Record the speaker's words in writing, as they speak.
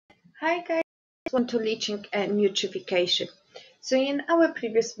Hi guys, welcome to Leaching and Eutrophication. So in our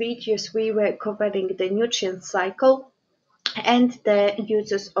previous videos we were covering the nutrient cycle and the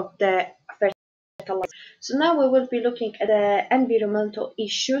uses of the fertilizer. So now we will be looking at the environmental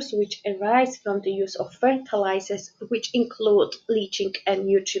issues which arise from the use of fertilizers, which include leaching and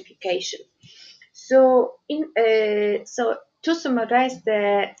eutrophication. So to summarize,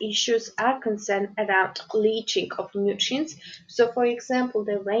 the issues are concerned around leaching of nutrients. So for example,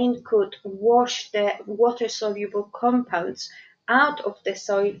 the rain could wash the water-soluble compounds out of the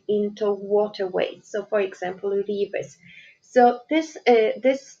soil into waterways. So for example, rivers. So this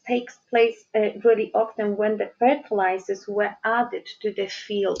takes place really often when the fertilizers were added to the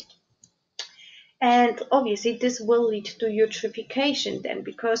field. And obviously this will lead to eutrophication then,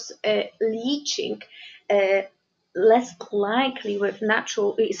 because leaching uh, less likely with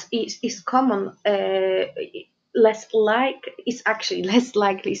natural is common is actually less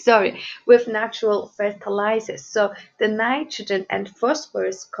likely, sorry, with natural fertilizers. So the nitrogen and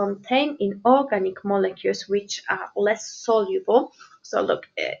phosphorus contain inorganic molecules which are less soluble. So look,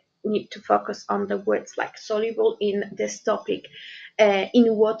 need to focus on the words like soluble in this topic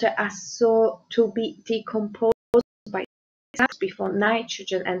in water are so to be decomposed by before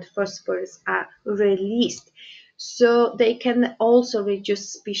nitrogen and phosphorus are released. So they can also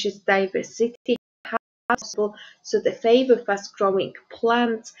reduce species diversity. So they favor fast growing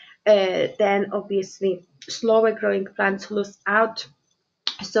plants, then obviously slower growing plants lose out,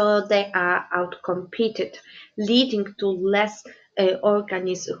 so they are outcompeted, leading to less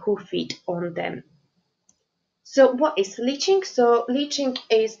organisms who feed on them. So what is leaching? So leaching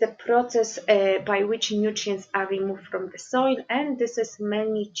is the process by which nutrients are removed from the soil, and this is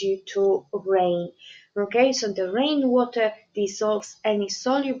mainly due to rain. Okay, so the rainwater dissolves any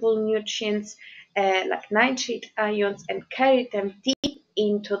soluble nutrients like nitrate ions and carry them deep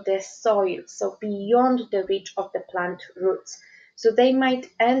into the soil, so beyond the reach of the plant roots. So they might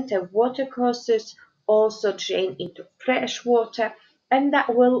enter watercourses, also drain into fresh water, and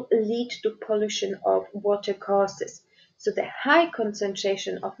that will lead to pollution of watercourses. So the high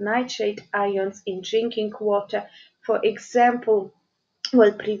concentration of nitrate ions in drinking water, for example,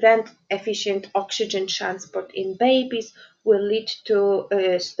 will prevent efficient oxygen transport in babies, will lead to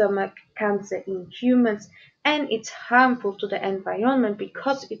stomach cancer in humans, and it's harmful to the environment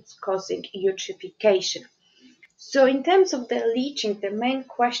because it's causing eutrophication. So in terms of the leaching, the main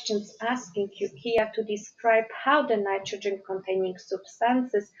questions asking you here to describe how the nitrogen-containing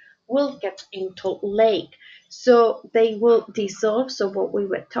substances will get into lake. So they will dissolve, so what we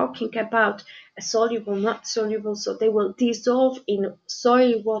were talking about, soluble, not soluble, so they will dissolve in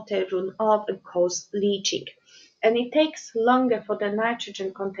soil water runoff and cause leaching. And it takes longer for the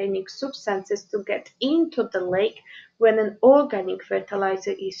nitrogen-containing substances to get into the lake when an organic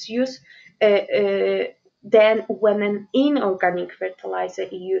fertilizer is used, than when an inorganic fertilizer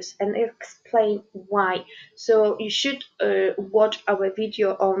is used, and explain why. So you should watch our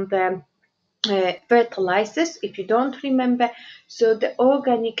video on the fertilizers if you don't remember. So the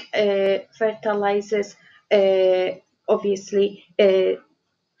organic fertilizers obviously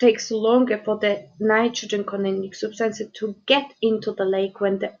takes longer for the nitrogen containing substances to get into the lake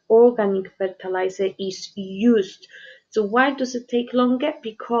when the organic fertilizer is used. So why does it take longer?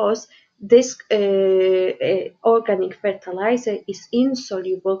 Because this organic fertilizer is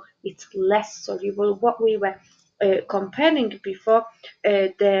insoluble, it's less soluble. What we were comparing before,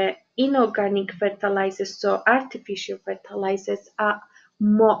 the inorganic fertilizers, so artificial fertilizers, are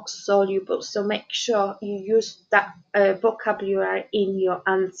more soluble. So make sure you use that vocabulary in your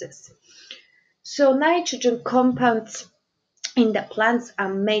answers. So nitrogen compounds in the plants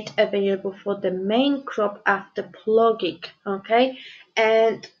are made available for the main crop after plugging. Okay,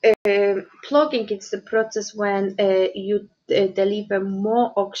 and plugging is the process when you deliver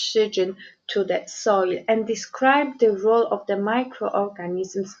more oxygen to the soil, and describe the role of the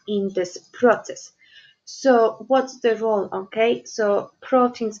microorganisms in this process. So what's the role? Okay, so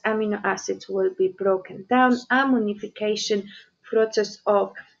proteins, amino acids will be broken down. Ammonification process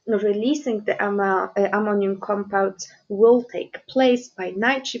of releasing the ammonium compounds will take place by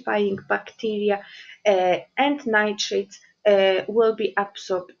nitrifying bacteria, and nitrates will be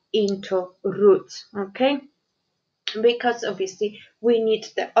absorbed into roots. Okay, because obviously we need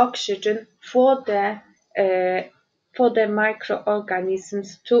the oxygen for the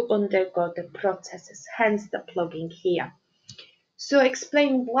microorganisms to undergo the processes, hence the plugging here. So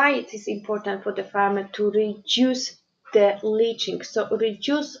explain why it is important for the farmer to reduce the leaching. So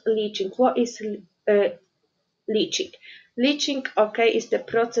reduce leaching. What is leaching? Leaching, okay, is the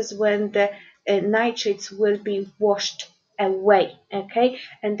process when the nitrates will be washed away, okay,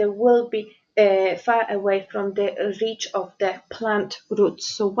 and they will be far away from the reach of the plant roots.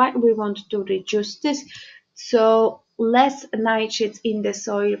 So why we want to reduce this? So less nitrates in the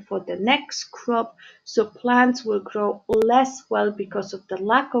soil for the next crop, so plants will grow less well because of the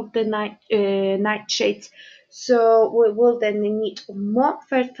lack of the nitrates. So we will then need more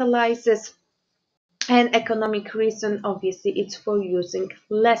fertilizers. And economic reason, obviously, it's for using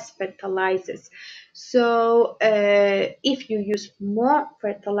less fertilizers. So if you use more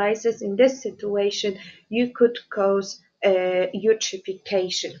fertilizers in this situation, you could cause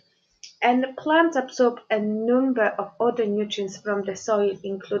eutrophication. And the plants absorb a number of other nutrients from the soil,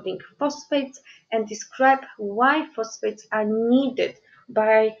 including phosphates, and describe why phosphates are needed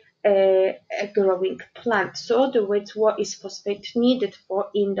by a growing plant. So in other words, what is phosphate needed for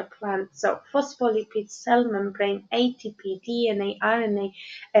in the plant? So phospholipids, cell membrane, ATP, DNA, RNA,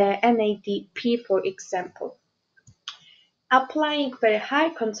 NADP, for example. Applying very high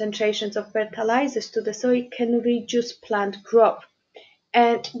concentrations of fertilizers to the soil can reduce plant growth.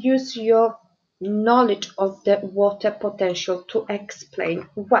 And use your knowledge of the water potential to explain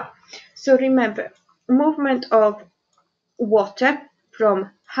why. So remember, movement of water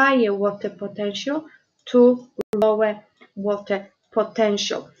from higher water potential to lower water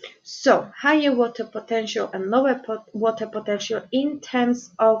potential. So higher water potential and lower water potential in terms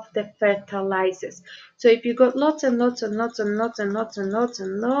of the fertilizers. So if you got lots and lots and lots and lots and lots and lots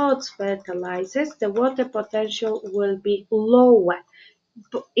and lots fertilizers, the water potential will be lower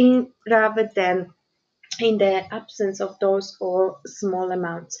rather than in the absence of those or small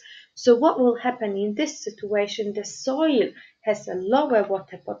amounts. So what will happen in this situation? The soil has a lower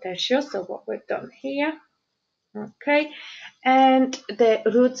water potential, so what we've done here, okay, and the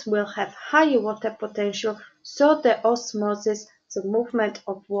roots will have higher water potential, so the osmosis, the movement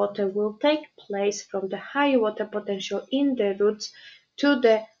of water, will take place from the higher water potential in the roots to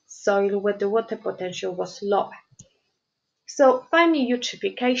the soil where the water potential was lower. So finally,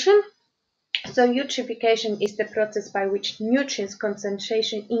 eutrophication. So eutrophication is the process by which nutrients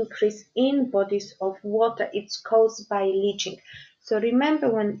concentration increase in bodies of water. It's caused by leaching. So remember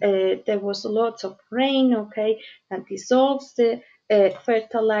when there was lots of rain, okay, and dissolves the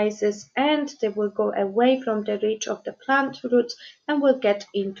fertilizers, and they will go away from the reach of the plant roots and will get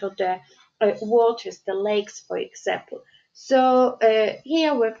into the waters, the lakes, for example. So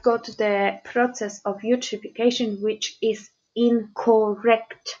here we've got the process of eutrophication, which is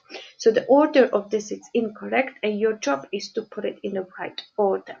incorrect. So the order of this is incorrect, and your job is to put it in the right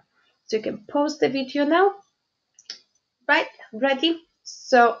order. So you can pause the video now. Right, ready?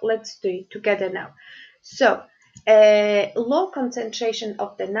 So let's do it together now. So low concentration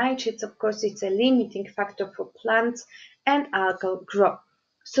of the nitrates, of course, it's a limiting factor for plants and algal growth.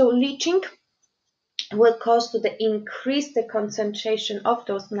 So leaching will cause to increase the concentration of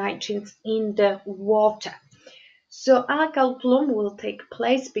those nitrates in the water. So algal bloom will take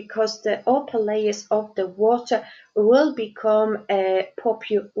place because the upper layers of the water will become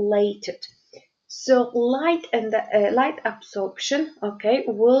populated. So light and light absorption, okay,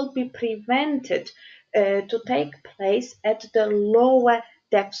 will be prevented to take place at the lower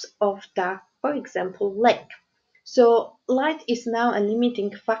depths of the, for example, lake. So light is now a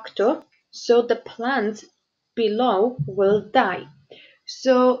limiting factor, so the plants below will die.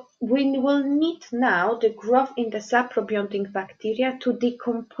 So we will need now the growth in the saprobiontic bacteria to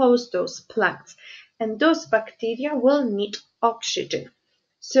decompose those plants, and those bacteria will need oxygen.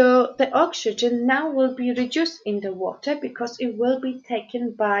 So the oxygen now will be reduced in the water because it will be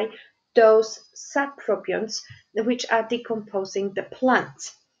taken by those saprobionts which are decomposing the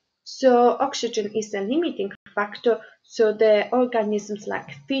plants. So oxygen is a limiting factor, so the organisms like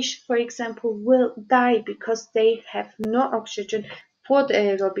fish, for example, will die because they have no oxygen for the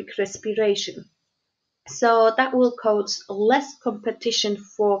aerobic respiration. So that will cause less competition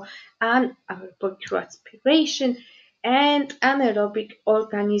for anaerobic respiration, and anaerobic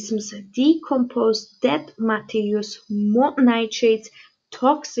organisms decompose dead materials, more nitrates,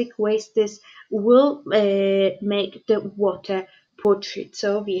 toxic wastes will make the water putrid.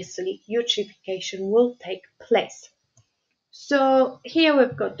 So obviously eutrophication will take place. So here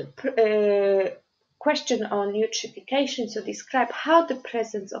we've got the question on eutrophication. So describe how the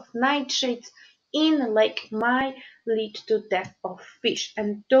presence of nitrates in a lake might lead to death of fish.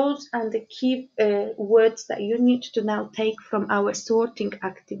 And those are the key words that you need to now take from our sorting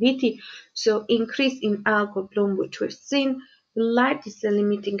activity. So increase in algal bloom, which we've seen. Light is a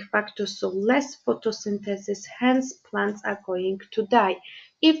limiting factor, so less photosynthesis, hence plants are going to die.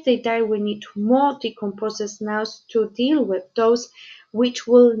 If they die, we need more decomposers now to deal with those which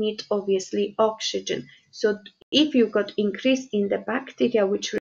will need obviously oxygen. So if you got increase in the bacteria which